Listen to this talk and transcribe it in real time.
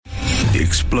The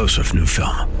explosive new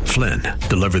film, Flynn,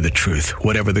 deliver the truth,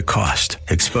 whatever the cost,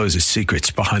 exposes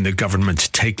secrets behind the government's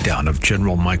takedown of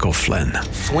General Michael Flynn.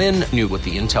 Flynn knew what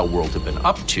the intel world had been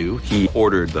up to. He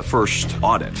ordered the first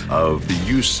audit of the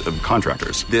use of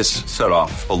contractors. This set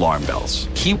off alarm bells.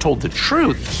 He told the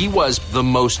truth. He was the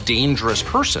most dangerous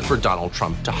person for Donald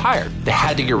Trump to hire. They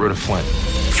had to get rid of Flynn.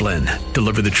 Flynn,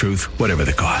 deliver the truth, whatever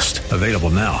the cost. Available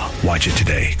now. Watch it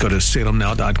today. Go to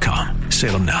salemnow.com.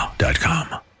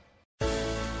 salemnow.com.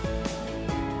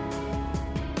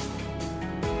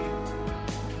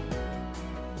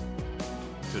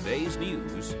 Today's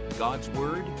news, God's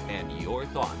Word, and your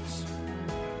thoughts.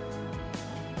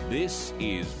 This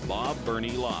is Bob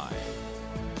Burney Live.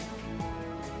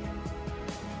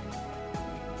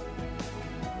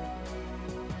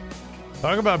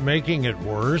 Talk about making it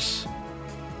worse.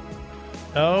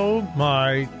 Oh,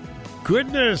 my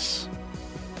goodness.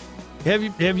 Have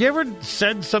you ever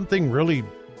said something really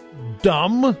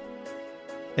dumb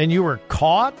and you were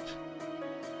caught,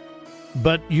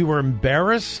 but you were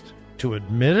embarrassed to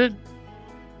admit it?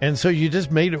 And so you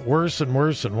just made it worse and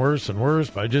worse and worse and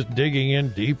worse by just digging in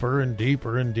deeper and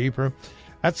deeper and deeper.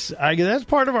 That's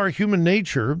part of our human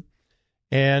nature.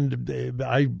 And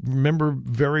I remember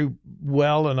very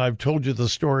well, and I've told you the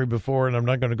story before, and I'm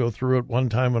not going to go through it. One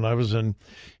time when I was in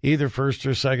either first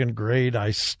or second grade, I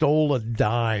stole a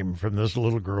dime from this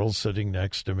little girl sitting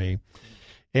next to me.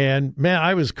 And, man,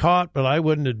 I was caught, but I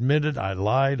wouldn't admit it. I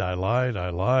lied.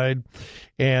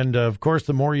 And, of course,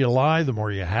 the more you lie, the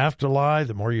more you have to lie,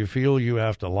 the more you feel you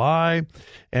have to lie.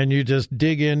 And you just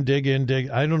dig in.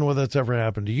 I don't know whether that's ever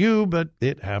happened to you, but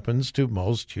it happens to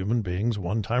most human beings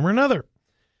one time or another.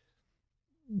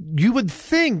 You would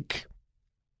think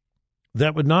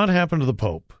that would not happen to the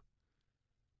Pope,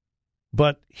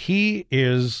 but he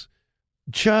is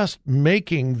just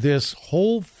making this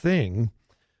whole thing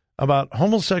about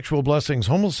homosexual blessings,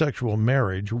 homosexual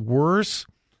marriage, worse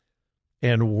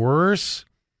and worse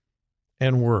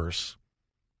and worse.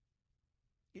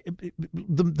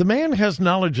 The man has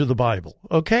knowledge of the Bible,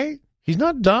 okay? He's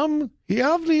not dumb. He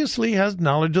obviously has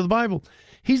knowledge of the Bible.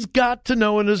 He's got to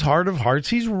know in his heart of hearts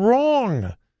he's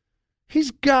wrong.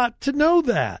 He's got to know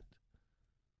that.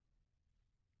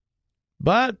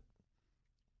 But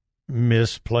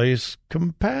misplaced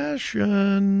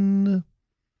compassion.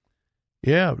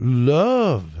 Yeah,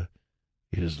 love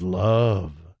is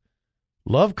love.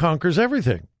 Love conquers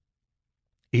everything,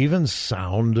 even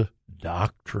sound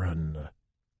doctrine.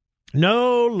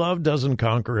 No, love doesn't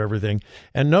conquer everything,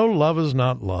 and no, love is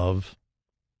not love.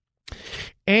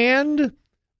 And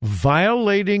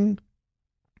violating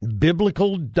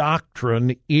biblical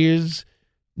doctrine is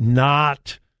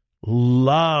not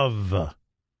love.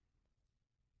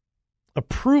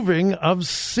 Approving of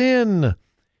sin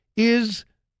is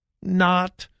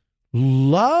not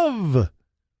love.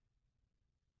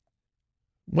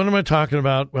 What am I talking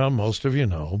about? Well, most of you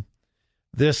know.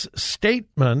 This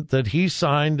statement that he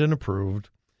signed and approved,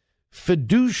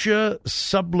 fiducia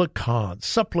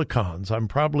supplicans. I'm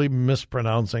probably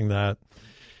mispronouncing that.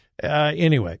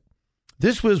 Anyway,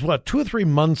 this was, 2 or 3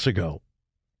 months ago.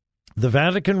 The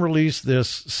Vatican released this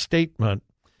statement,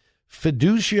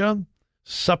 fiducia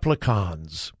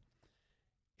supplicans.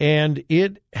 And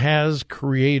it has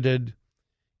created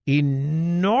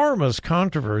enormous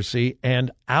controversy and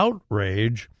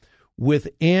outrage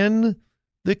within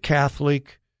the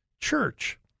Catholic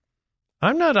Church.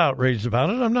 I'm not outraged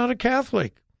about it. I'm not a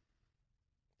Catholic.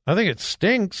 I think it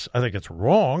stinks. I think it's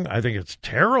wrong. I think it's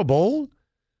terrible.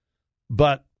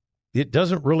 But it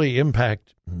doesn't really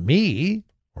impact me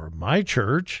or my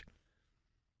church.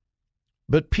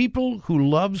 But people who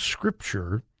love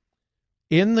Scripture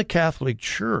in the Catholic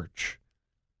Church,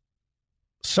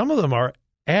 some of them are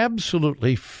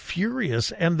absolutely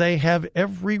furious, and they have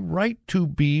every right to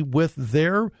be with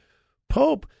their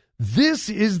Pope. This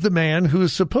is the man who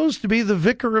is supposed to be the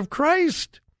vicar of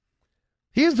Christ.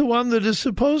 He is the one that is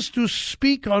supposed to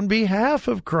speak on behalf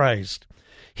of Christ.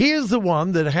 He is the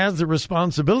one that has the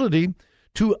responsibility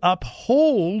to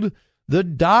uphold the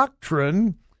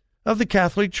doctrine of the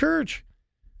Catholic Church.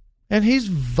 And he's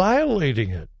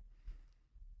violating it.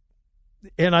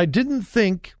 And I didn't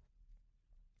think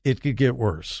it could get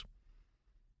worse.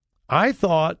 I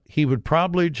thought he would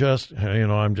probably just,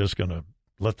 I'm just going to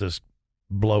let this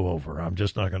blow over. I'm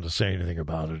just not going to say anything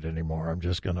about it anymore. I'm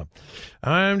just going to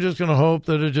hope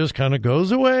that it just kind of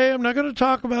goes away. I'm not going to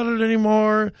talk about it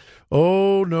anymore.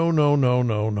 Oh,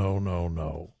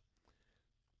 no.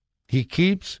 He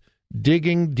keeps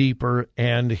digging deeper,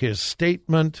 and his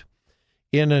statement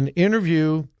in an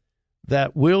interview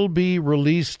that will be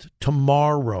released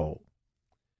tomorrow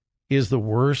is the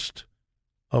worst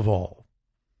of all.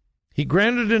 He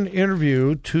granted an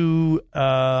interview to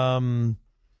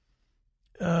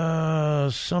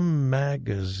some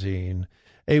magazine,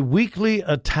 a weekly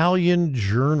Italian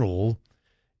journal,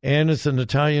 and it's an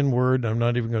Italian word. I'm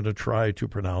not even going to try to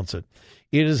pronounce it.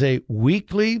 It is a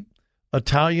weekly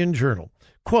Italian journal.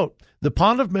 Quote, the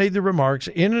pontiff made the remarks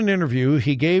in an interview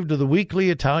he gave to the weekly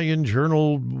Italian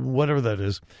journal, whatever that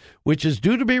is, which is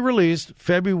due to be released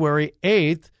February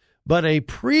 8th, but a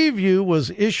preview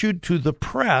was issued to the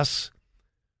press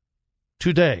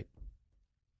today.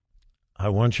 I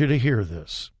want you to hear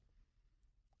this.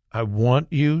 I want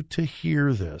you to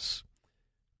hear this.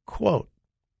 Quote,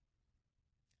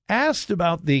 asked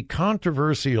about the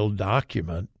controversial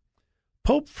document,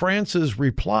 Pope Francis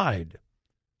replied,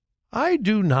 I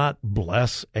do not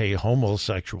bless a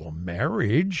homosexual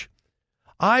marriage.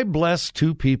 I bless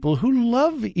two people who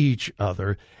love each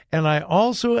other, and I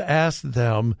also ask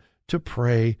them to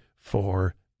pray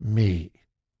for me.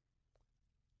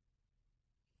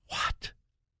 What?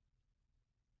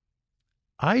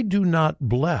 I do not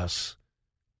bless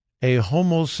a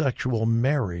homosexual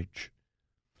marriage.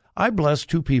 I bless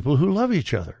two people who love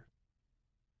each other.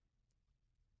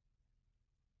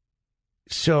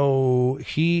 So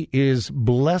he is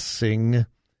blessing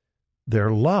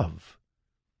their love.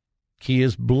 He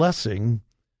is blessing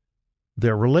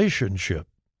their relationship.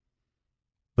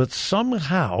 But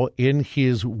somehow in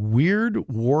his weird,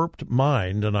 warped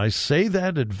mind, and I say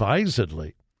that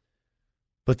advisedly,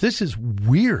 but this is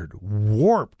weird,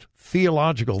 warped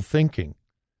theological thinking.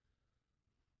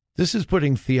 This is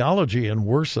putting theology in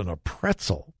worse than a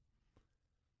pretzel.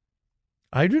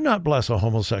 I do not bless a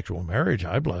homosexual marriage.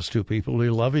 I bless two people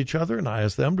who love each other, and I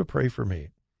ask them to pray for me.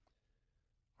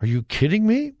 Are you kidding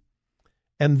me?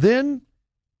 And then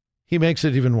he makes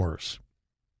it even worse.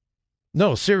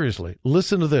 No, seriously,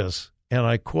 listen to this, and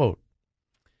I quote.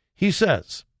 He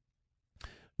says,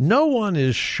 no one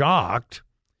is shocked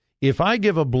if I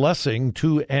give a blessing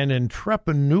to an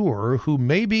entrepreneur who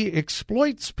maybe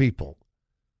exploits people.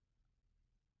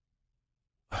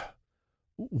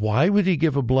 Why would he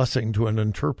give a blessing to an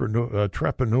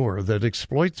entrepreneur that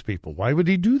exploits people? Why would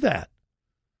he do that?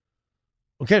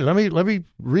 Okay, let me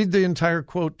read the entire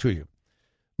quote to you.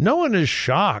 No one is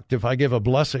shocked if I give a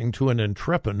blessing to an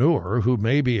entrepreneur who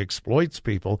maybe exploits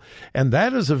people, and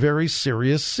that is a very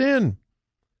serious sin.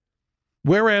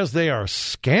 Whereas they are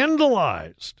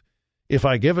scandalized if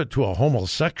I give it to a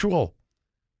homosexual.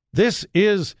 This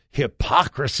is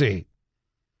hypocrisy.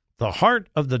 The heart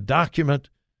of the document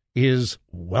is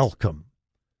welcome.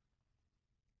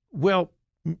 Well,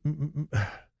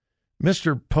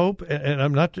 Mr. Pope, and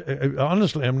I'm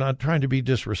not trying to be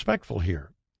disrespectful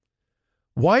here.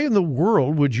 Why in the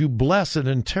world would you bless an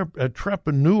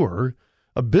entrepreneur,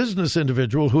 a business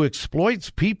individual who exploits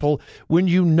people when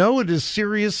you know it is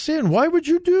serious sin? Why would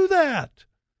you do that?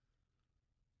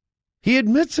 He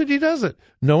admits that he does it.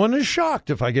 No one is shocked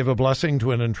if I give a blessing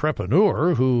to an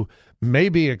entrepreneur who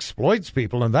maybe exploits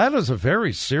people, and that is a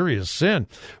very serious sin.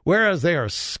 Whereas they are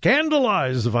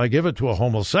scandalized if I give it to a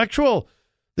homosexual.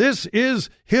 This is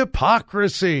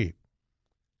hypocrisy.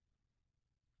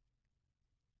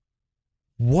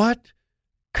 What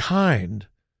kind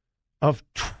of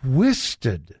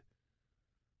twisted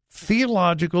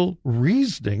theological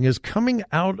reasoning is coming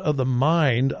out of the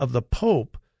mind of the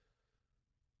Pope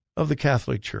of the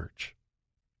Catholic Church?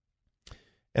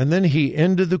 And then he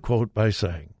ended the quote by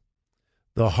saying,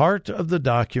 the heart of the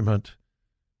document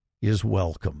is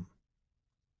welcome.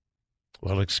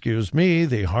 Well, excuse me,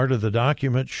 the heart of the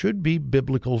document should be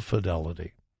biblical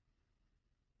fidelity.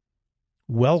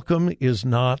 Welcome is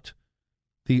not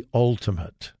the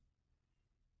ultimate.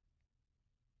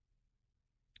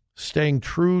 Staying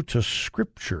true to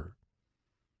Scripture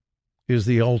is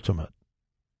the ultimate.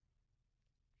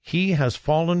 He has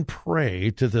fallen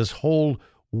prey to this whole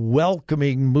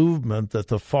welcoming movement that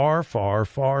the far, far,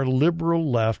 far liberal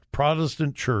left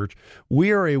Protestant church,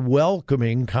 we are a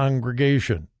welcoming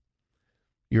congregation.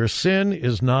 Your sin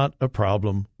is not a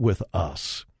problem with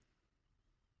us.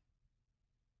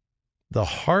 The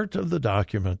heart of the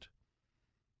document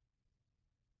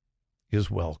is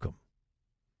welcome.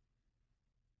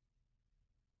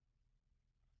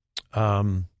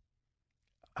 I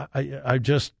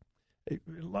just,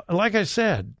 like I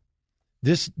said,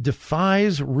 this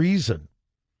defies reason.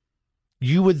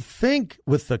 You would think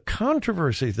with the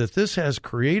controversy that this has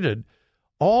created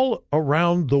all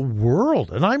around the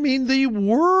world, and I mean the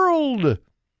world,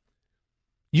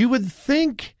 you would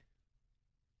think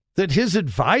that his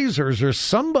advisors or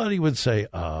somebody would say,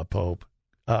 Pope,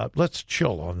 let's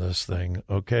chill on this thing,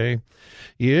 okay?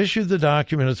 You issued the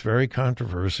document. It's very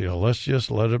controversial. Let's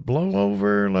just let it blow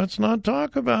over. Let's not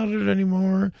talk about it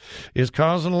anymore. It's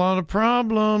causing a lot of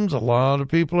problems. A lot of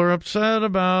people are upset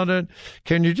about it.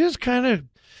 Can you just kind of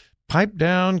pipe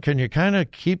down? Can you kind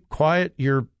of keep quiet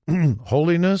your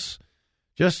holiness?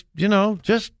 Just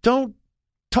don't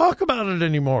talk about it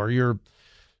anymore,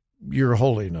 your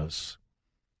holiness.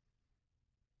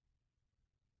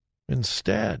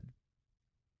 Instead,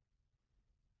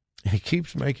 he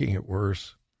keeps making it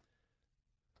worse.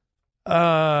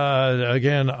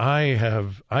 Again,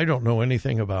 I don't know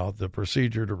anything about the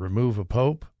procedure to remove a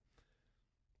pope,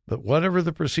 but whatever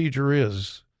the procedure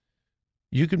is,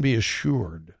 you can be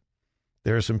assured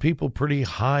there are some people pretty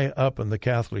high up in the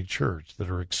Catholic Church that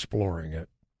are exploring it.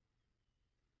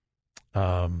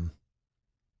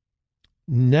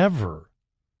 Never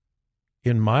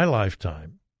in my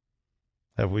lifetime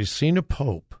have we seen a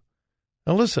pope.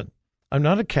 Now listen, I'm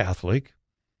not a Catholic,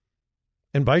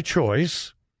 and by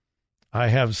choice, I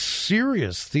have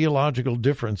serious theological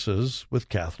differences with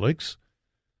Catholics.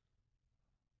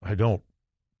 I don't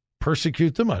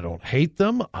persecute them. I don't hate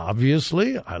them,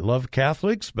 obviously. I love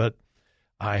Catholics, but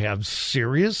I have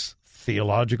serious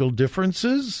theological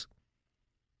differences.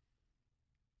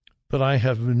 But I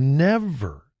have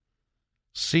never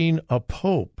seen a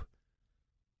pope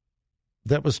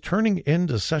that was turning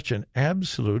into such an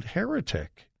absolute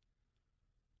heretic.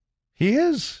 He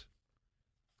is.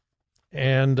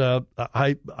 And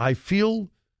I feel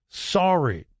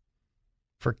sorry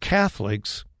for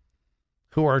Catholics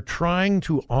who are trying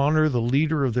to honor the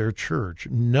leader of their church,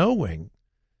 knowing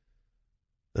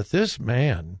that this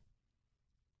man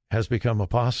has become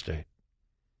apostate.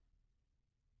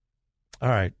 All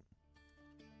right.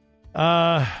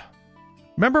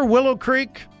 Remember Willow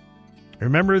Creek?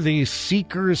 Remember the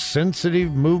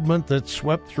seeker-sensitive movement that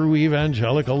swept through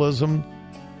evangelicalism?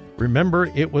 Remember,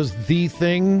 it was the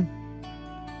thing.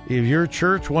 If your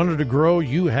church wanted to grow,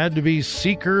 you had to be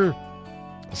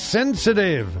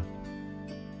seeker-sensitive.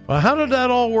 Well, how did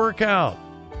that all work out?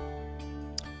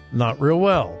 Not real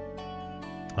well.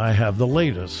 I have the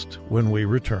latest when we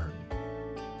return.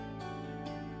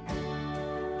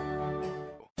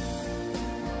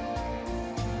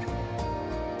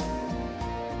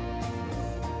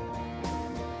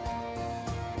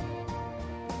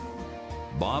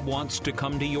 Bob wants to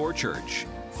come to your church.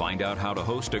 Find out how to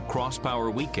host a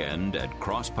Crosspower weekend at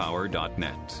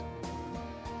crosspower.net.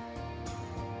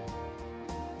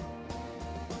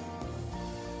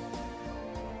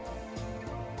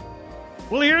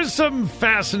 Well, here's some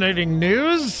fascinating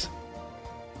news.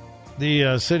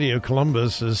 The city of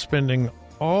Columbus is spending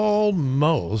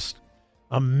almost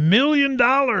 $1 million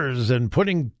in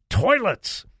putting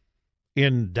toilets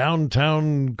in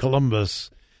downtown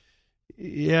Columbus.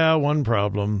 Yeah, one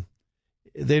problem.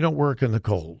 They don't work in the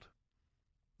cold.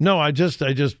 No, I just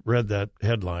read that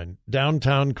headline.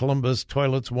 Downtown Columbus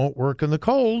toilets won't work in the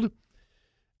cold.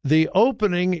 The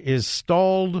opening is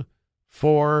stalled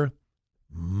for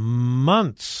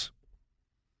months.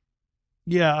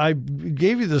 Yeah, I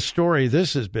gave you the story.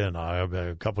 This has been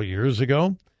a couple years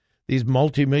ago. These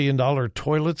multi-million-dollar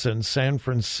toilets in San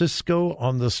Francisco,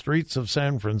 on the streets of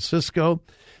San Francisco.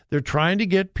 They're trying to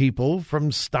get people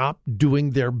from stop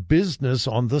doing their business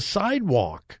on the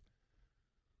sidewalk.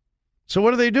 So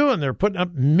what are they doing? They're putting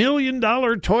up $1 million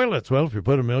toilets. Well, if you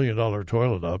put $1 million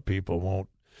toilet up, people won't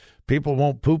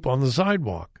poop on the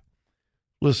sidewalk.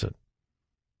 Listen,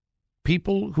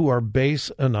 people who are base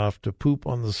enough to poop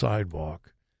on the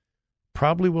sidewalk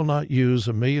probably will not use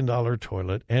 $1 million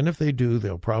toilet, and if they do,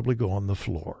 they'll probably go on the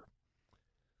floor.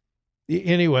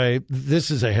 Anyway,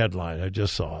 this is a headline. I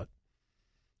just saw it.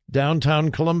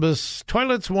 Downtown Columbus,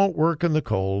 toilets won't work in the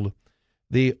cold.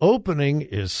 The opening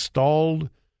is stalled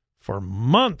for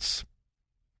months.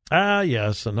 Ah,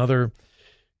 yes, another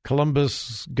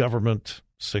Columbus government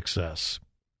success.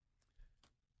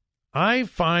 I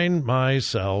find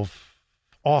myself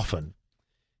often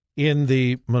in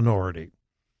the minority.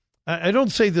 I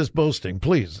don't say this boasting,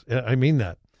 please. I mean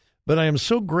that. But I am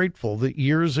so grateful that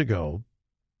years ago,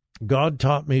 God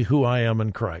taught me who I am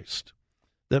in Christ.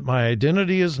 That my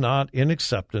identity is not in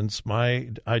acceptance. My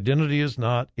identity is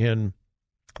not in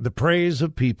the praise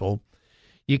of people.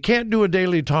 You can't do a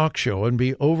daily talk show and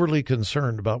be overly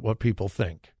concerned about what people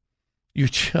think. You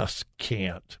just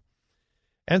can't.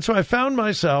 And so I found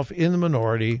myself in the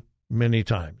minority many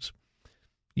times.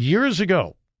 Years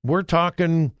ago, we're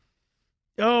talking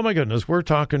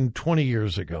 20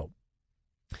 years ago.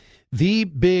 The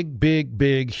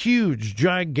big, huge,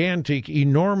 gigantic,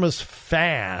 enormous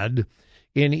fad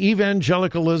in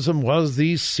evangelicalism was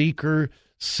the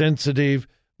seeker-sensitive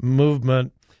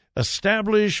movement.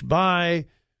 established by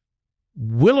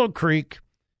Willow Creek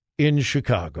in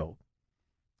Chicago.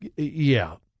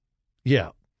 Yeah.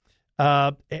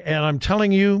 And I'm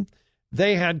telling you,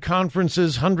 they had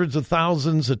conferences, hundreds of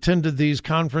thousands attended these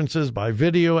conferences by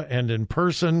video and in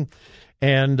person,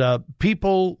 and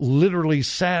people literally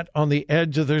sat on the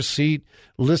edge of their seat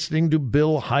listening to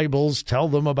Bill Hybels tell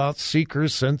them about seeker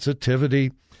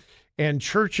sensitivity, and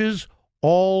churches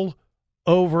all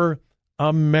over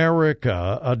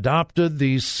America adopted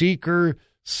the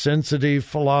seeker-sensitive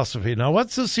philosophy. Now,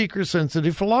 what's the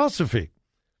seeker-sensitive philosophy?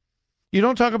 You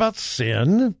don't talk about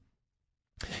sin.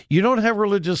 You don't have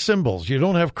religious symbols. You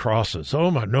don't have crosses. Oh,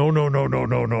 my, no.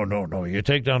 You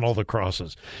take down all the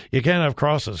crosses. You can't have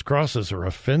crosses. Crosses are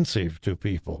offensive to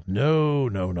people. No.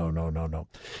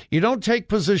 You don't take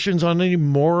positions on any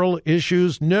moral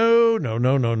issues. No.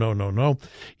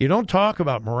 You don't talk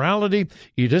about morality.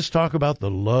 You just talk about the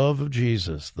love of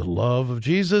Jesus. The love of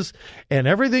Jesus. And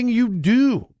everything you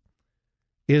do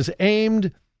is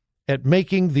aimed at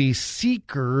making the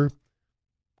seeker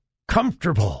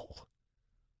comfortable.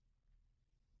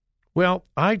 Well,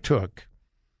 I took,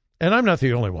 and I'm not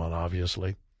the only one,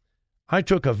 obviously, I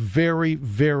took a very,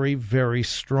 very, very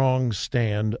strong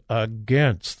stand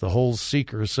against the whole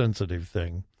seeker-sensitive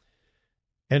thing.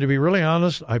 And to be really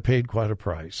honest, I paid quite a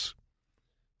price.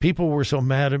 People were so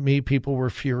mad at me. People were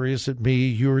furious at me.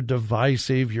 You're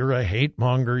divisive. You're a hate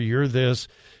monger. You're this.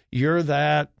 You're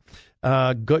that.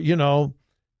 It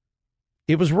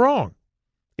was wrong.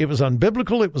 It was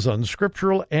unbiblical. It was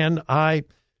unscriptural. And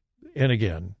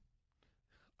again,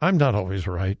 I'm not always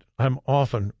right. I'm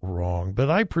often wrong.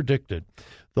 But I predicted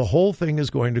the whole thing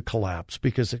is going to collapse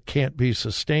because it can't be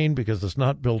sustained because it's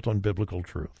not built on biblical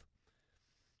truth.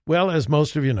 Well, as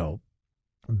most of you know,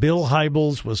 Bill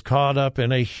Hybels was caught up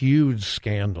in a huge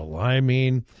scandal. I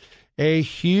mean, a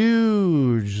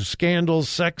huge scandal,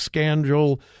 sex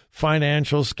scandal,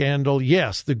 financial scandal.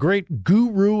 Yes, the great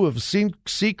guru of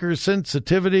seeker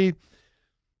sensitivity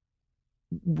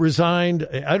resigned.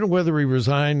 I don't know whether he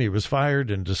resigned. He was fired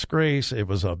in disgrace. It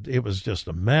was just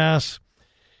a mess.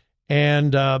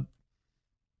 And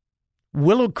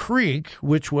Willow Creek,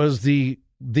 which was the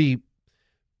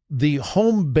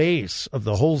home base of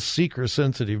the whole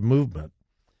seeker-sensitive movement,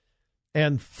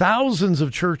 and thousands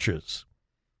of churches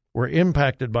were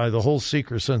impacted by the whole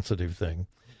seeker-sensitive thing.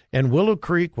 And Willow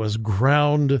Creek was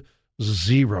ground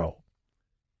zero.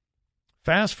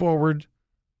 Fast forward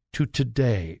to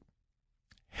today.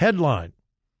 Headline: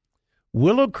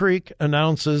 Willow Creek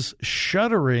announces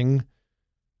shuttering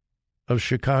of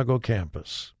Chicago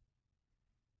campus.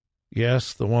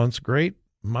 Yes, the once great,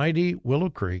 mighty Willow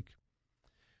Creek.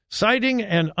 Citing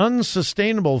an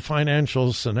unsustainable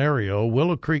financial scenario,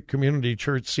 Willow Creek Community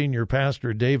Church senior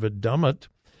pastor David Dummett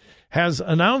has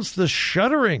announced the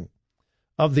shuttering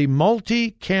of the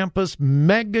multi-campus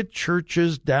mega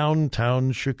church's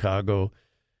downtown Chicago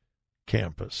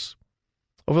campus.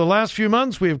 Over the last few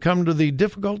months, we have come to the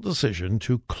difficult decision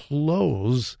to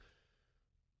close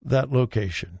that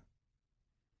location.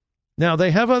 Now,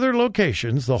 they have other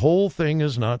locations. The whole thing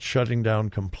is not shutting down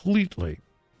completely.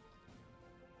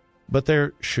 But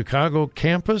their Chicago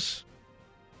campus,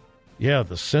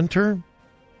 the center,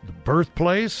 the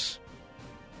birthplace,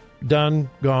 done,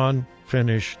 gone,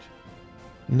 finished.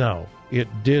 No, it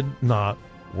did not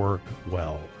work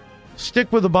well.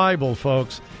 Stick with the Bible,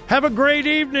 folks. Have a great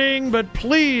evening, but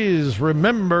please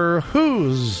remember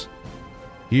whose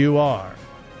you are.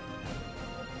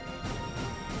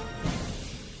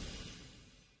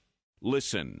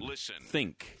 Listen.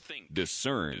 Think.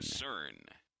 Discern.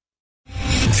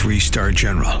 3-star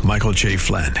General Michael J.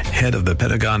 Flynn, head of the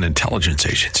Pentagon Intelligence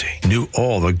Agency, knew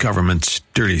all the government's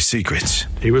dirty secrets.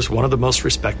 He was one of the most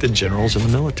respected generals in the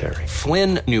military.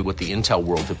 Flynn knew what the intel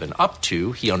world had been up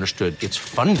to. He understood its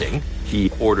funding.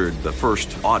 He ordered the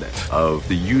first audit of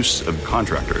the use of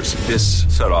contractors. This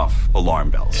set off alarm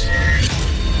bells.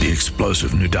 The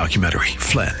explosive new documentary,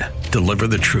 Flynn, Deliver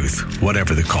the Truth,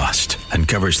 Whatever the Cost,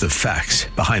 uncovers the facts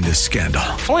behind this scandal.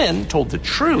 Flynn told the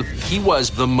truth. He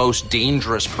was the most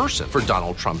dangerous person for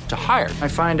Donald Trump to hire. I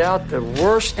find out the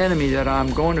worst enemy that I'm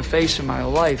going to face in my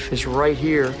life is right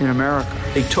here in America.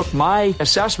 They took my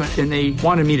assessment and they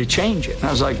wanted me to change it. And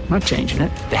I was like, I'm not changing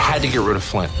it. They had to get rid of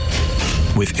Flynn.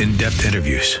 With in-depth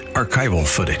interviews, archival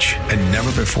footage, and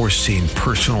never-before-seen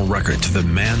personal records of the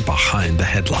man behind the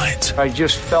headlines. I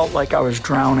just felt like I was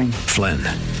drowning. Flynn,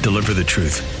 Deliver the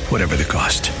Truth, Whatever the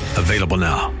Cost. Available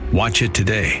now. Watch it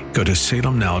today. Go to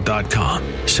salemnow.com.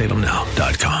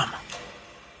 salemnow.com.